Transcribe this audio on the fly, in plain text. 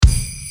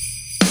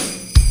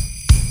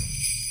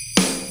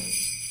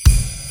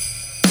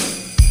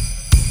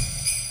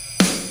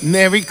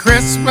Merry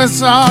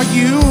Christmas, all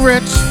you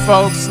rich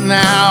folks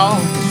now.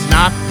 It's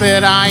not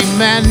that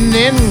I'm an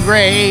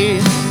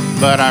ingrate,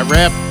 but I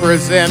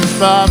represent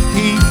the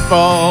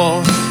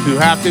people who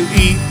have to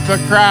eat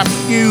the crap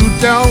you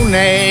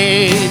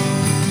donate.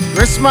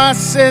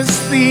 Christmas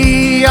is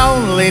the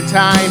only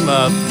time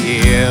of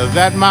year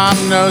that Mom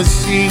knows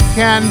she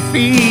can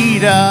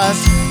feed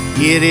us.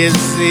 It is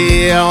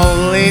the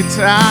only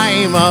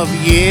time of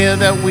year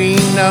that we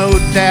know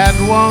Dad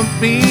won't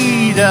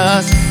beat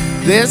us.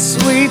 This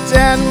sweet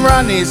and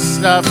runny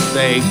stuff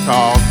they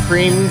call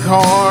cream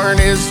corn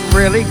is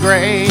really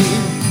great.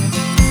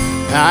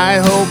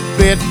 I hope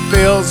it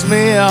fills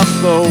me up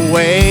the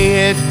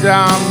way it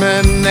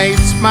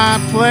dominates my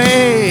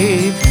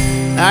plate.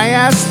 I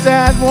asked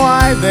Dad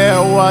why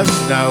there was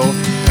no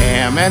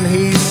ham, and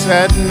he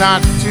said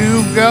not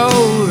to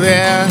go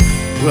there.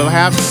 We'll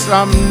have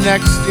some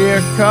next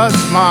year 'cause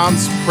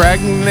Mom's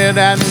pregnant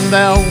and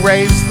they'll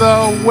raise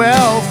the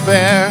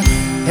welfare.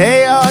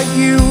 Hey, all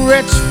you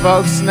rich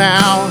folks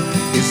now,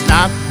 it's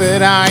not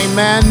that I'm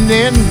an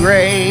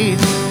ingrate,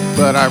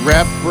 but I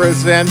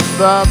represent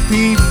the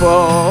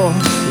people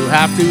who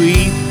have to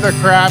eat the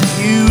crap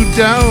you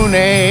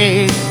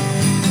donate.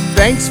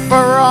 Thanks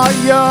for all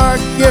your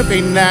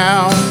giving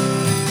now,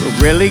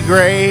 we're really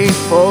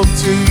grateful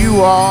to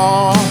you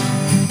all.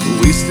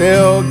 We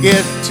still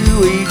get to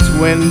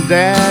eat when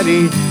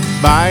Daddy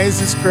buys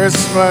his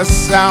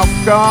Christmas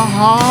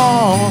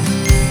alcohol.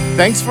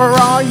 Thanks for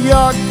all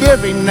your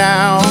giving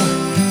now,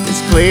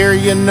 it's clear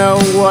you know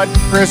what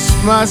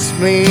Christmas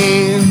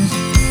means.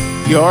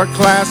 Your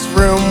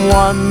classroom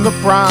won the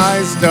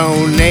prize,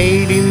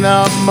 donating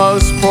the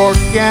most pork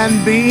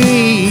and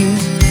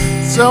beans.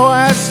 So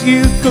as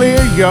you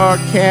clear your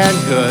canned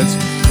goods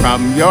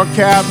from your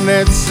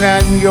cabinets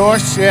and your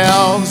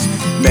shelves,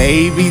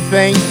 maybe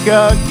think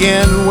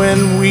again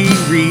when we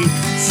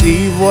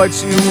receive what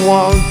you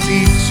won't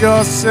eat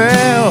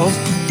yourselves.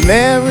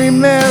 Merry,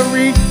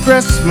 Merry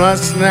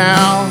Christmas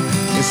now.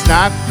 It's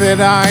not that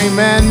I'm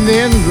an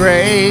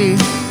ingrate,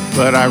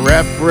 but I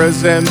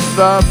represent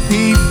the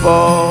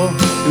people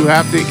who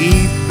have to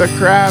eat the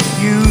crap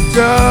you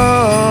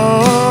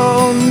don't.